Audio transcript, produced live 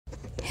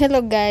Hello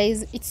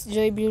guys, it's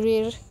Joy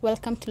Birir.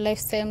 Welcome to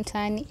Lifestyle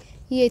MTAANI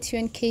here at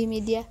UNK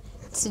Media.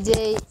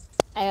 Today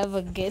I have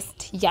a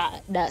guest.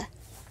 That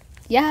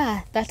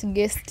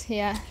guest.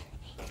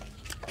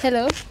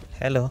 Hello.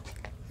 Hello.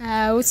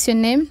 What's your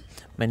name?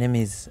 My name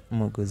is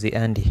Muuguzi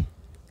Andy.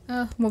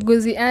 Oh,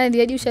 Muuguzi Andy.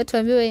 Hadi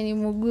ushatuambia wewe ni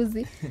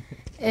muuguzi.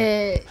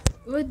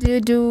 What do you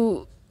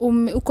do?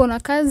 Uko na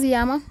kazi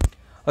ama?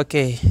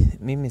 Okay,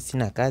 mimi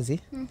sina kazi.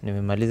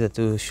 Nimemaliza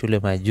tu shule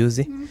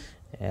majuzi.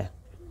 Yeah.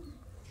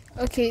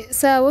 Okay,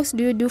 so what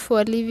do you do for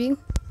a living?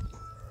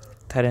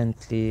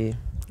 Currently,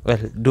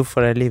 do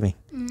for a living.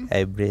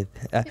 I breathe.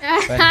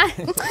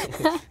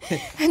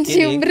 And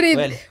you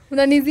breathe.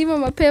 Unanizima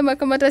mapema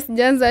kama hata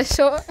sijaanza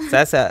show.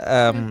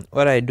 Sasa,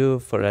 what I do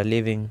for a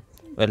living,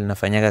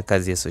 nafanyaga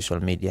kazi ya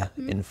social media,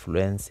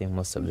 influencing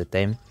most of the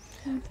time.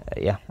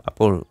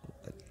 Hapo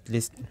at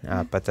least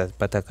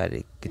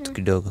pata kitu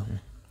kidogo.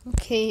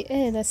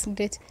 Okay, that's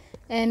great.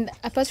 And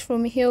apart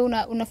from here,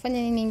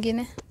 unafanya nini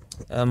nyingine?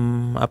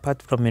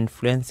 Apart from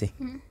influencing,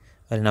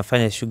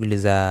 nafanya shughuli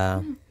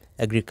za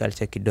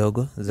agriculture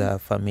kidogo za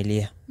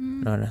familia.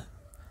 Unaona?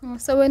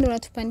 So wewe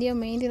unatupandia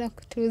mahindi na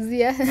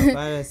kutuuzia?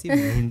 Hapana, si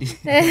mahindi.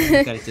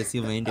 Agriculture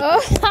si mahindi.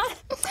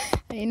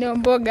 Ino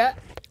mboga.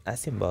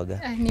 Si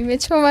mboga.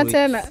 Nimechoma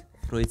tena.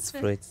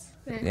 Fruits.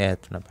 Yeah,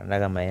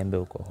 tunapandaga maembe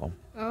huko home.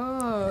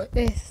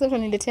 Sasa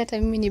unaniletea hata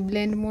mimi ni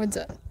blend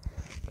moja.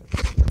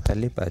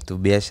 Kalipa tu,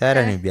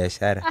 biashara ni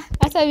biashara.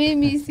 Hata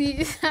mimi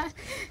si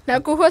na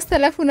kuhost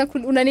alafu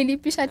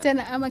unanilipisha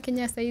tena ama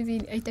Kenya saizi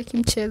haitaki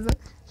mchezo.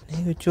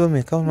 Hiyo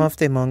chome kama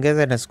mafuta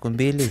imeongeza na siku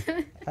 2.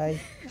 Hai.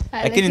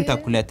 Lakini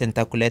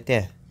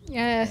nitakuletea.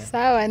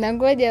 Sawa, na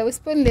ngoja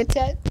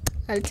usiponiletea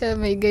I'll tell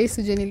my guys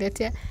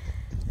ujeniletea.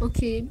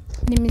 Okay,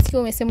 nimesikia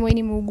umesema wewe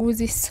ni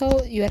muuguzi,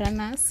 so you are a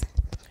nurse.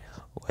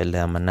 Well,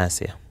 I'm a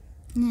nurse. Yeah.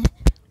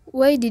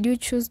 Why did you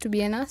choose to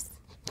be a nurse?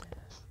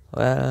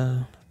 Well,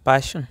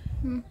 passion.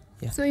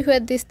 Yeah. So you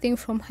had this thing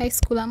from high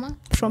school ama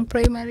from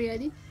primary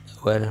hadi?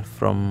 Well,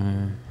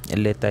 from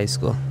late high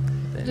school.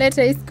 Late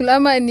high school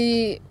ama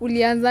ni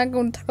ulianzanga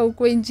unataka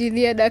ukuwe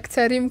engineer,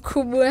 daktari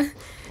mkubwa?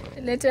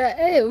 Leta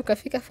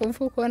ukafika form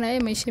 4 kuona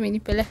maisha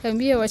imenipeleka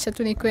mbio, wacha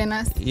tu nikuwe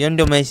nurse. Hiyo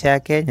ndio maisha ya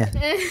Kenya.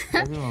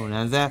 Lazima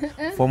unaanza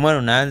form 1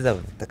 unaanza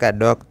unataka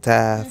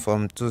doctor,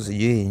 form 2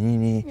 sijui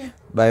nini.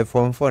 By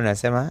form 4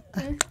 unasema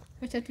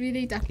wacha tu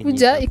ile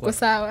itakuja iko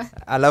sawa.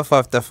 Alafu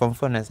after form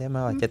 4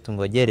 unasema wacha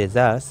tungoje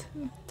results,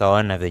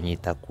 taona venye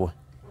itakuwa.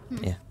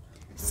 Yeah.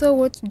 So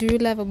what do you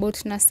love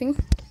about nursing?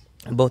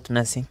 About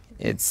nursing,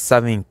 it's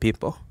serving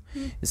people.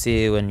 You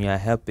see, when you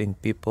are helping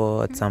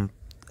people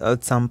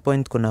at some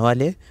point kuna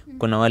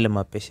wale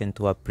mapatient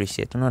who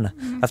appreciate, unaona?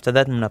 After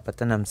that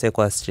mnapatana msee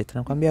kwa street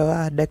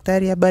anakuambia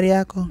daktari habari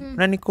yako,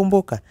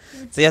 unanikumbuka?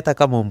 So hata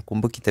kama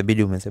umkumbuki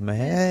itabidi umesema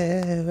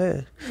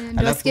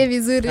Nasikia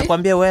vizuri.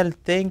 Nakwambia well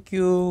thank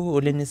you,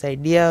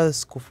 ulinisaidia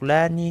siku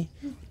fulani,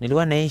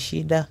 nilikuwa na hii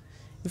shida.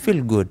 You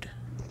feel good.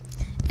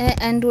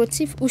 And what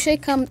if you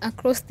come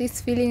across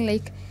this feeling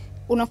like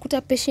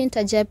unakuta patient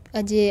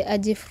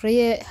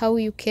ajefurahia how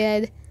you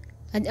cared,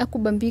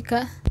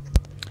 akubambika?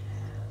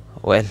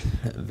 Well,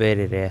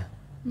 very rare.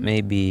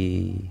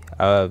 Maybe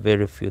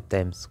very few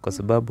times. Kwa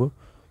sababu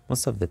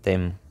most of the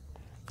time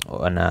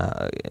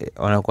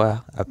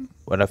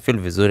wana feel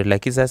vizuri.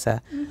 Lakini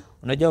sasa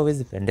unajua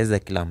huwezi pendeza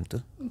kila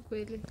mtu.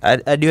 Kweli.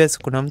 Adios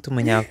kuna mtu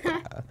mwenye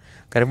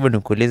karibu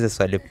nikuulize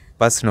swali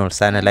personal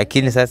sana,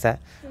 lakini sasa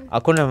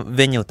hakuna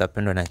venye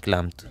utapendwa na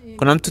kila mtu.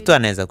 Kuna mtu tu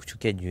anaweza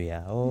kuchukia juu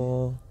ya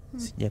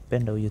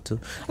sijapenda huyu tu.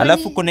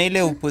 Alafu kuna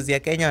ile upuzi ya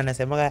Kenya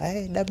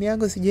wanasemaga damu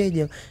yangu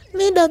sijeje.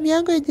 Mimi damu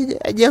yangu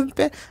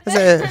hajampe.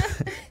 Sasa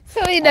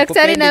so hii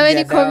daktari na wewe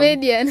ni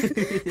comedian.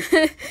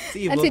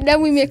 Ati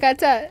damu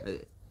imekataa.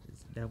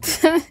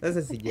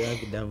 Sasa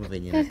sijawahi damu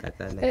venye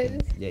nakataa,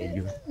 lakini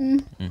sijajua.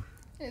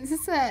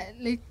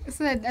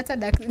 Sasa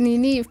hata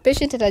nini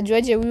patient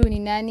atajuaje huyu ni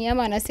nani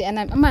ama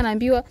ama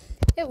anaambiwa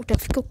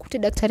utafika ukute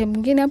daktari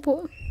mwingine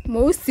hapo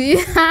mweusi.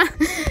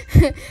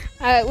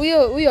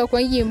 Huyo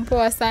kwangi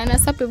mpoa sana.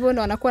 Sasa pepo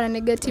ndo wanakuwa na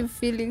negative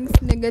feelings,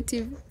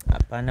 negative.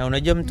 Hapana,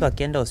 unajua mtu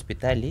akienda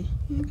hospitali,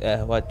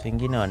 watu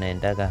wengine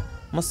wanaendaga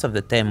most of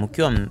the time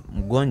ukiwa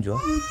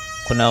mgonjwa,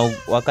 kuna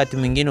wakati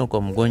mwingine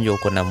uko mgonjwa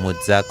uko na mood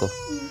zako.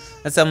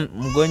 Sasa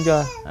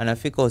mgonjwa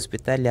anafika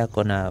hospitali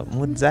ako na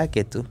mood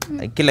zake tu,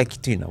 kila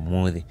kitu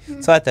inamuudhi.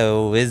 So hata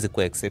huwezi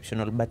kuwa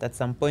exceptional, but at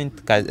some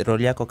point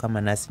role yako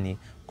kama nurse ni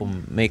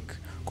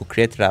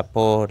create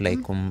rapport,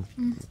 like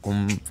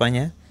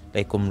kumfanya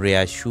like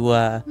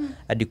kumreassure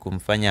hadi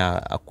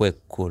kumfanya akue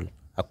cool,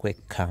 akue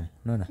calm,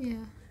 unaona?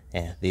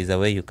 Yeah, there is a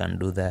way you can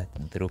do that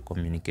through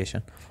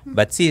communication.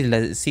 But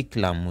si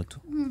kila mtu.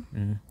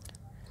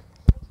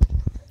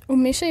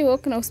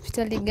 Umeshaiwork na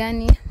hospitali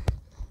gani?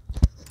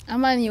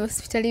 Ama ni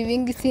hospitali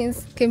mingi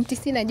since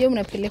Kmtc najua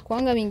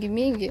mnapelekwanga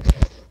mingi?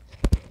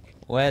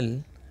 Well,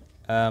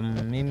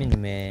 mimi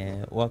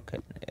nimework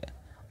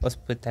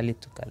hospitali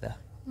tu kadhaa.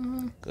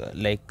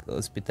 Like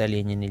hospitali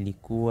yenye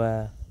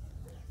nilikuwa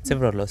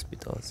several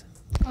hospitals.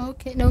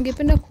 Okay, na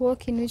ungependa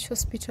kuwork in which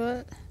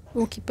hospital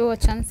ukipewa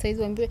chance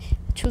hizo ambaye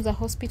choose a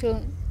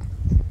hospital?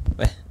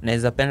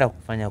 Naweza penda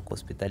kufanya kwa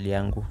hospitali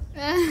yangu.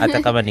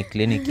 Hata kama ni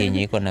clinic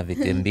yenye iko na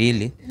vitu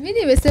mbili. Mimi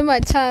nimesema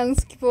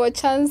chance, kipewa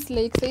chance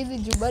like saizi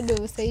juu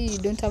bado say you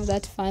don't have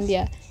that fund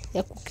ya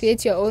ku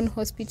create your own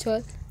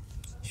hospital.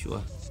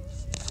 Sure.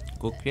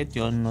 Go create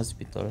your own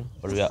hospital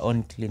or your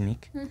own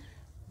clinic.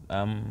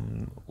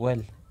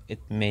 Well, it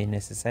may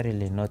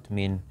necessarily not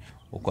mean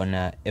uko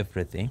na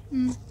everything.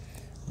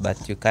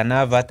 But you can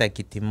have hata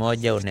kiti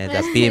moja,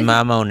 unaweza pima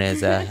ama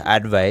unaweza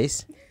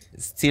advise,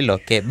 still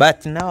okay.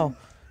 But now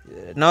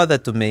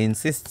that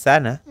insist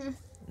sana,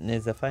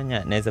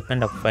 naweza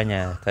penda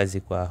kufanya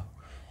kazi kwa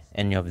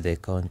any of the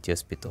county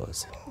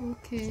hospitals.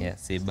 Okay. Yeah,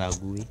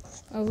 sibagui.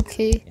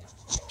 Okay.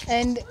 Yeah.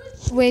 And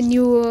when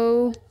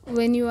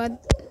you are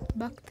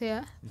back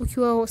there,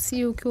 ukiwa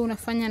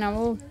unafanya na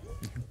wao,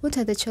 what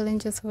are the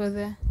challenges over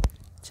there?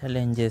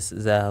 Challenges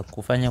za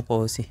kufanya kwa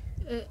hosi?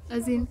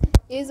 As in,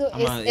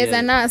 as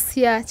a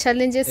nurse, yeah,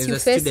 challenges you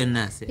face. As a student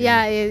nurse.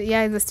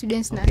 Yeah, as a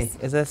student nurse.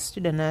 Okay, as a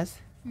student nurse,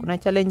 kuna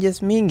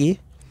challenges mingi.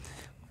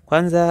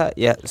 Kwanza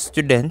ya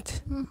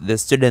student, the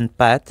student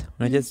part,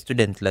 unajua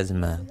student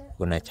lazima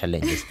kuna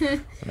challenges.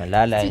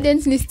 Unalala.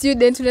 Student ni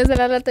student, unaweza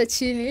lala hata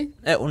chini.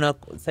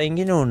 Saa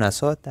nyingine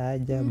unasota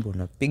ajabu,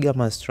 unapiga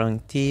ma strong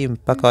tea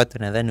mpaka watu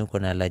nadhani uko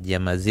na allergy ya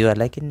maziwa,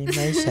 lakini ni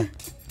maisha.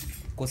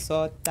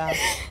 Kusota.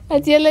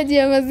 Ati allergy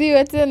ya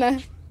maziwa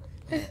tena.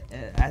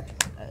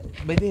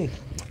 By the way,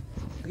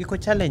 iko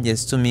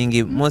challenges tu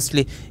mingi,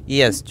 mostly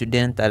here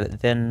student,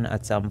 then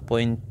at some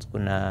point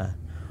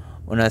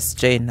una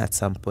strain at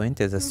some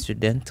point as a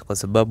student, kwa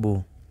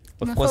sababu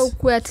of course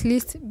ukue at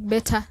least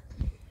better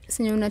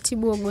sinyo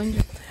unatibu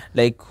wagonjwa.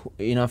 Like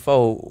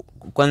inafaa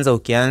kwanza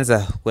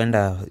ukianza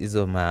kwenda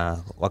hizo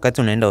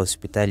wakati unaenda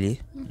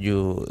hospitali,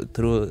 you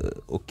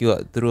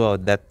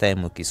throughout that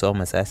time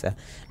ukisoma sasa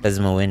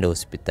lazima uende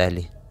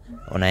hospitali.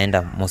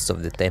 Unaenda most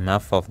of the time,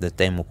 half of the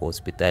time uko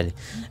hospitali.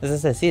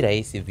 Sasa si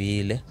rahisi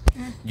vile.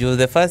 Juu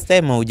the first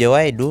time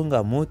hujawahi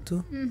dunga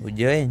mtu,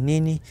 hujawahi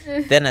nini,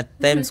 then at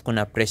times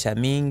kuna pressure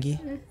mingi.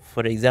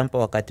 For example,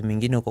 wakati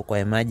mwingine uko kwa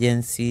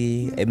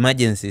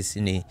emergencies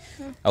ni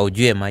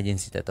haujui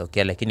emergency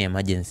itatokea, lakini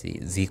emergency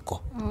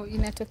ziko.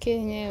 Inatokea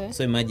yenyewe.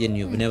 So imagine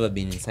you've never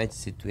been in such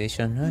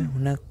situation.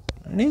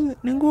 Ni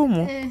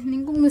ngumu. Ni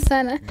ngumu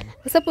sana.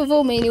 Sasa hapo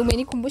hivyo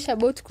umenikumbusha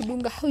about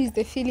kudunga. How is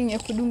the feeling ya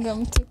kudunga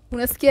mtu?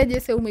 Unasikiaje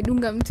sasa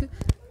umedunga mtu?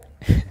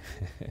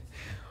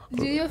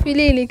 Hiyo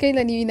feeling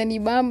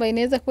inanibamba,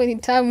 inaweza kuwa ni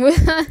tamu.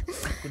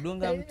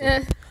 Kudunga mtu.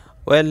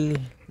 Well,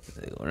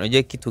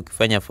 unajua kitu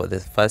ukifanya for the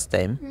first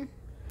time,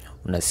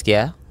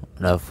 unasikia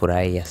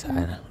unafurahia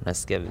sana.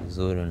 Unasikia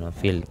vizuri, una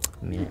feel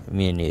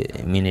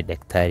mimi ni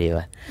daktari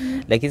wa.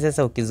 Lakini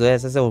sasa ukizoea,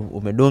 sasa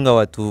umedunga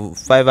watu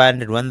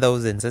 500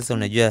 1000, sasa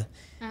unajua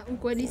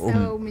uko hadi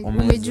sawa,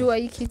 umejua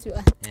hii kitu.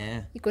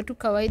 Iko tu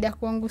kawaida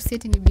kwangu, si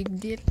ni big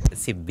deal.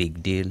 Si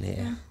big deal,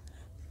 yeah.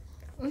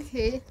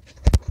 Okay.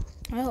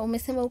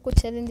 Umesema uko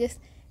challenges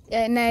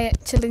na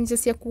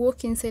challenges ya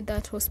walk inside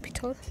that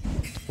hospital.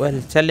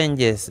 Well,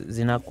 challenges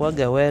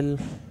zinakuaga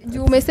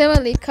juu umesema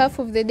like half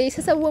of the day.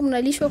 Sasa huwa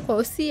mnalishwa kwa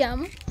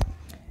OCM?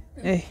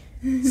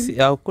 Si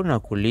hakuna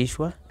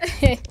kulishwa.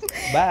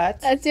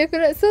 But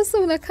atiakuna sasa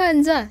unakaa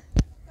njaa.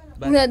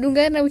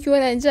 Unadungana ukiwa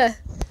na njaa.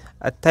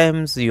 At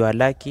times you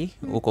are lucky,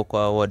 uko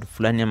kwa ward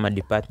fulani ama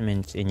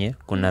department yenye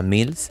kuna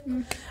meals,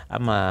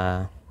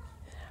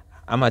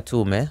 ama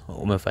tu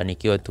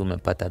umefanikiwa tu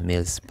umepata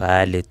meals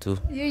pale tu.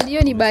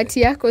 Hiyo ni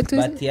bahati yako tu.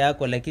 Bahati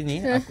yako,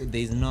 lakini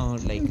there is no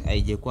like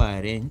haijakuwa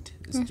arranged,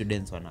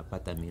 students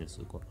wanapata meals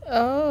huko.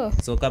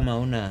 So kama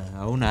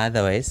hauna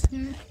otherwise,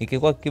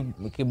 ikikuwa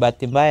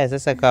kibahati mbaya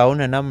sasa kama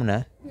hauna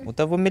namna,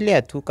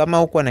 utavumilia tu.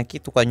 Kama uko na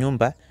kitu kwa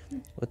nyumba,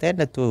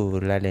 utaenda tu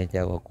ulale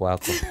njaa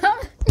kwako.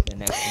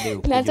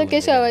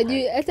 Natokesha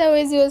wajui hata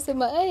wezi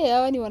wasema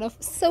hawa ni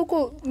wanafunzi. Sasa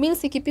huko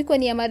meals ikipikwa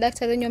ni ya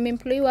madaktari wenye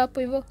wameemploy hapo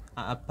hivyo?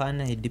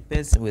 Hapana, it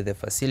depends with the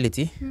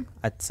facility.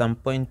 At some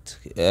point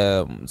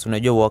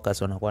unajua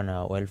workers wanakuwa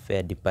na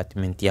welfare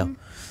department yao.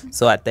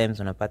 So at times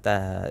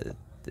unapata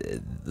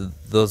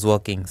those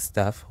working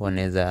staff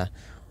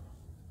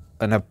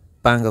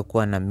wanapanga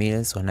kuwa na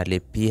meals,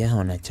 wanalipia,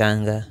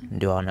 wanachanga,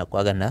 ndio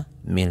wanakuaga na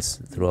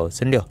meals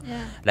throughout, ndio?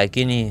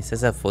 Lakini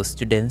sasa for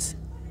students,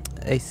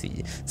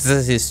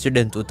 sasa si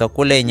student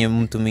utakula yenye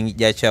mtu mwingine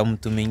jacha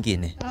mtu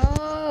mwingine.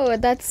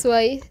 That's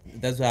why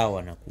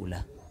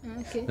wanakula.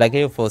 Okay.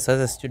 Lakini for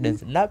sasa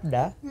students,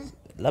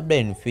 labda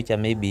in future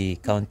maybe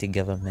county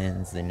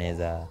governments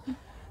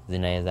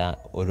zinaweza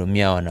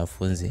hurumia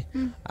wanafunzi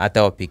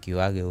hata wapiki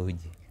wage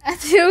uji.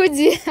 Ati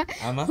uji.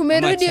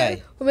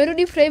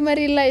 Umerudi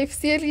primary life,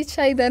 si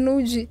chai than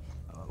uji.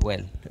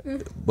 Well,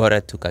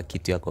 bora tuka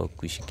kitu yako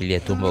kushikilia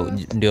tumbo,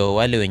 ndio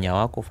wale wenye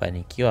wako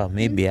fanikiwa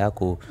maybe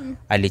yako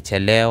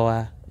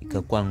alichelewa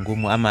ikakuwa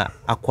ngumu ama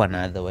hakuwa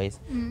na otherwise.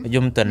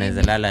 Unajua mtu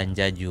anaweza lala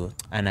njaa juu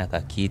ana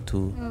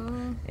kitu.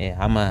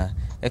 Ama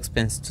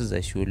expense tu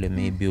za shule,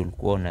 maybe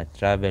ulikuwa una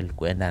travel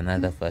kuenda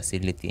another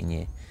facility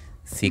yenye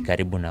si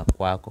karibu na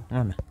kwako,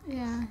 unaona?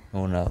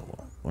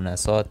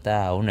 Unasota,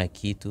 hauna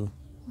kitu.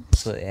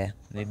 So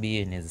maybe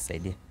hiyo inaweza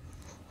saidia.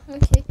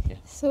 Okay.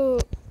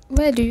 So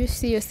Where do you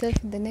see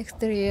yourself in the next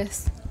 3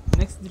 years?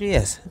 Next 3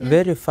 years,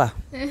 very far.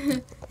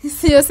 You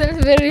see yourself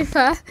very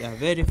far? Yeah,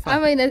 very far.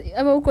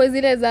 Ama uko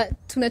zile za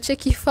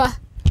tunacheki far?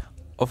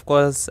 Of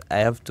course,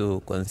 I have to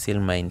conceal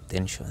my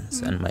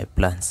intentions and my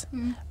plans,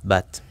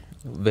 but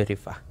very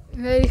far.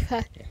 Very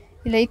far.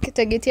 Like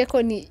target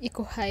yako ni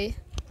iko high.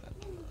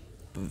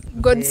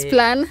 God's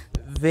plan.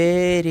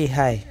 Very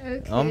high.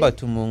 Okay. Naomba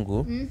tu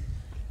Mungu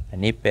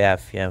anipe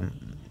afya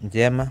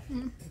njema,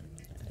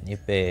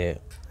 anipe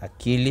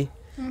akili,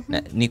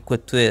 na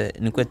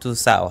nikwe tu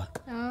sawa.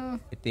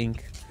 I think,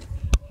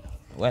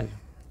 well,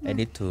 I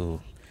need to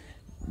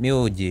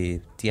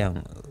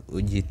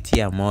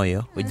ujitia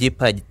moyo,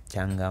 ujipa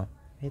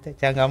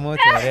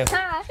changamoto leo.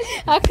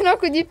 Hakuna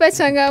kujipa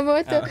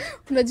changamoto,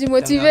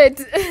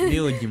 unajimotivate.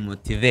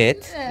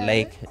 Ujimotivate,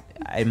 like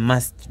I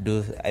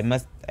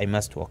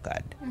must work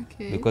hard.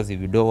 Okay. Because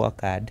if you don't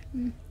work hard,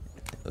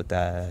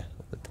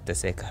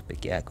 utateseka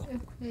peke yako.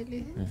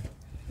 Kweli.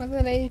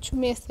 Kwanza na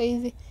uchumi ya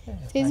saizi.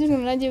 Saizi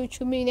unaonaje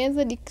uchumi,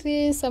 inaweza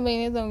decrease ama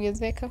inaweza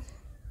ongezeka?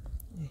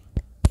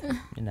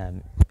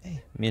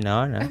 Mimi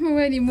naona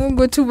wewe ni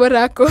Mungu tu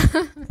borako.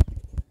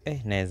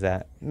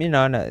 Mimi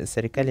naona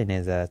serikali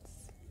inaweza,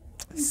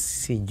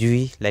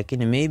 sijui,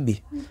 lakini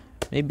maybe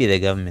the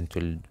government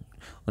will.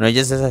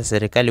 Unajua sasa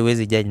serikali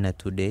huwezi judge na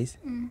 2 days.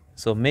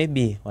 So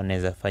maybe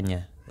wanaweza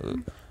fanya,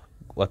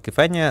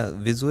 wakifanya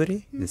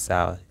vizuri ni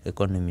sawa,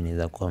 economy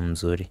inaweza kuwa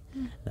mzuri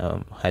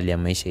na hali ya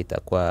maisha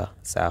itakuwa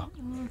sawa.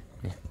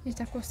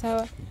 Itakuwa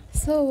sawa.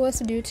 So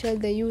what do you tell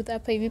the youth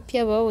hapa hivi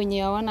pia wao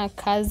wenye hawana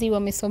kazi,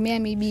 wamesomea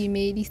maybe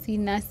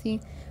medicine, nursing,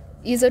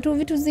 hizo tu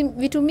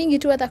vitu mingi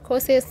tu, hata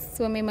courses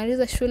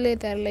wamemaliza shule,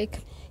 they're like,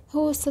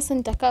 oh sasa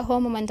nitakaa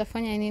home ama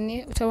nitafanya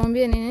nini?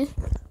 Utawaambia nini?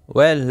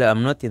 Well,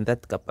 I'm not in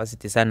that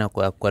capacity sana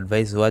kwa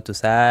advise watu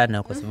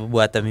sana, kwa sababu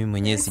hata mimi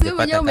mwenyewe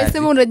sijapata kazi.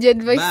 Umesema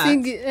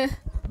unaji-advising.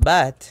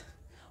 But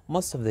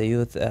most of the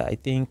youth, I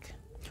think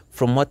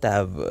from what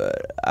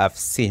I've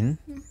seen,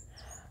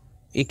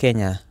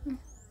 Kenya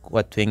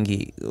watu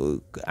wengi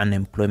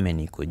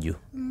unemployment iko juu.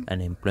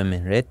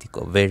 Unemployment rate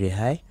iko very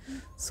high.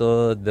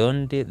 So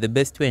the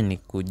best way ni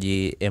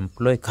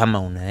kuji-employ kama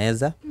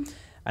unaweza.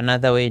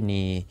 Another way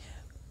ni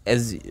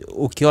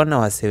ukiona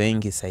wase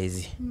wengi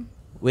saizi,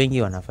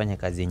 wengi wanafanya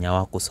kazi yenye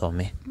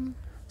hawakusome.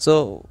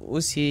 So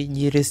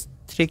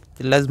usijirestrict,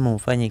 lazima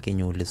ufanye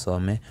kenye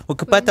ulisome.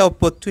 Ukipata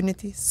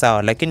opportunity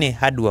sawa, lakini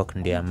hard work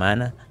ndio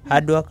maana,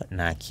 hard work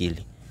na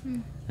akili.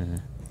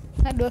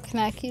 Hard work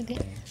na akili.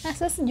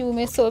 Sasa juu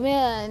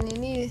umesomea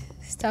nini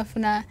stuff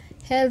na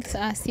health,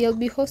 I'll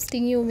be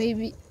hosting you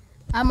maybe.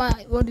 Ama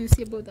what do you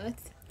say about that?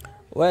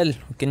 Well,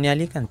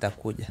 ukinialika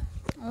nitakuja.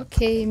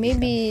 Okay,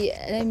 maybe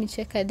let me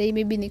check a day,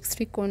 maybe next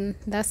week on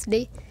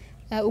Thursday.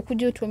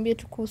 Ukuje utuambie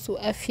tu kuhusu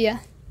afya.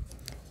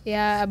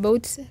 Yeah,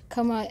 about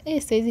kama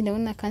saizi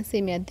naona cancer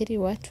imeathiri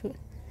watu.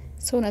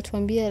 So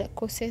unatuambia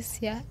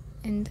causes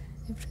and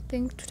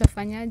everything,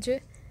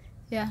 tutafanyaje?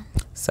 Yeah.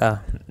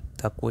 Sawa,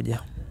 nitakuja.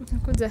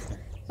 Utakuja.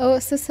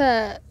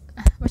 Sasa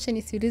wacha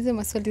nisiulize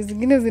maswali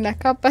zingine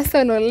zinakaa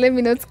personal, let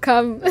me not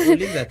come.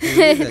 Uliza tu.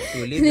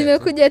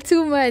 Nimekuja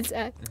too much.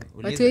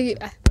 Watu wengi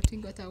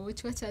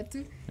watawatch, wacha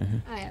tu.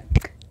 Haya.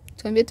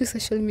 Tuambie tu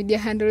social media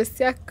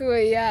handles yako,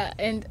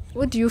 and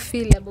what do you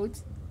feel about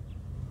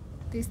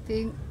this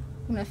thing?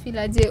 Una feel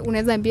aje?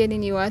 Unaweza ambia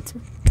nini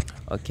watu?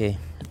 Okay.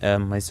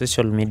 My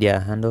social media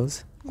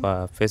handles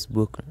kwa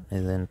Facebook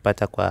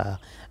nipata kwa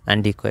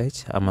Andy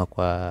Koech, ama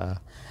kwa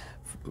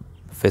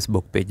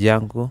Facebook page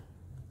yangu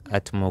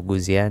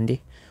 @Muuguzi Andy.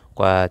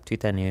 Kwa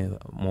Twitter ni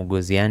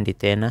Muuguzi Andy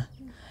tena.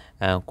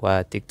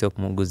 Kwa TikTok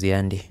Muuguzi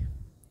Andy.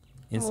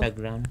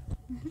 Instagram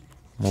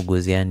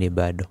Muuguzi Andy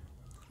bado.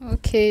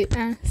 Okay,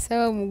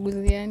 sawa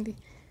Muuguzi Andy.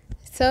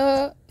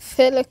 So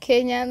fellow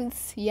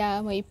Kenyans,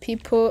 my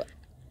people,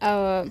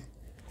 our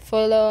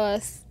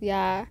followers,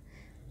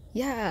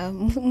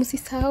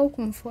 msisahau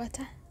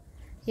kumfuata.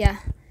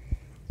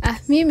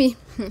 Mimi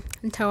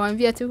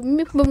nitawaambia tu,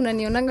 mimi kumbe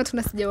mnanionanga tu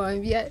na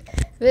sijawaambia.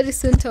 Very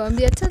soon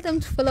nitawaambia, tell them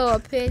to follow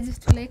our page,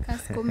 to like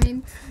us,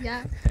 comment.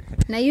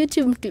 Na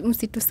YouTube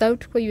msitusahau,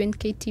 tuko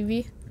UNK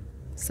TV,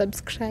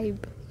 subscribe.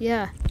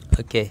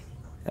 Okay.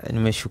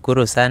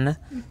 Nimeshukuru sana.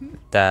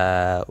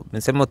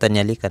 Umesema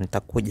utanialika,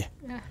 nitakuja.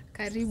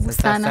 Karibu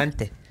sana.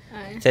 Asante.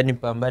 Acha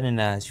nipambane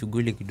na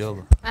shughuli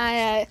kidogo.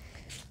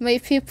 My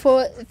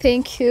people,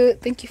 thank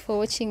you for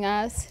watching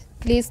us.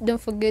 Please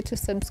don't forget to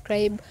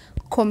subscribe,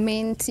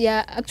 comment.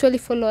 Actually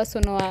follow us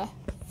on our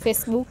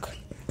Facebook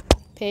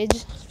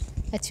page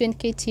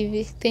 @UNK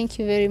TV. Thank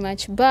you very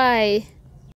much. Bye.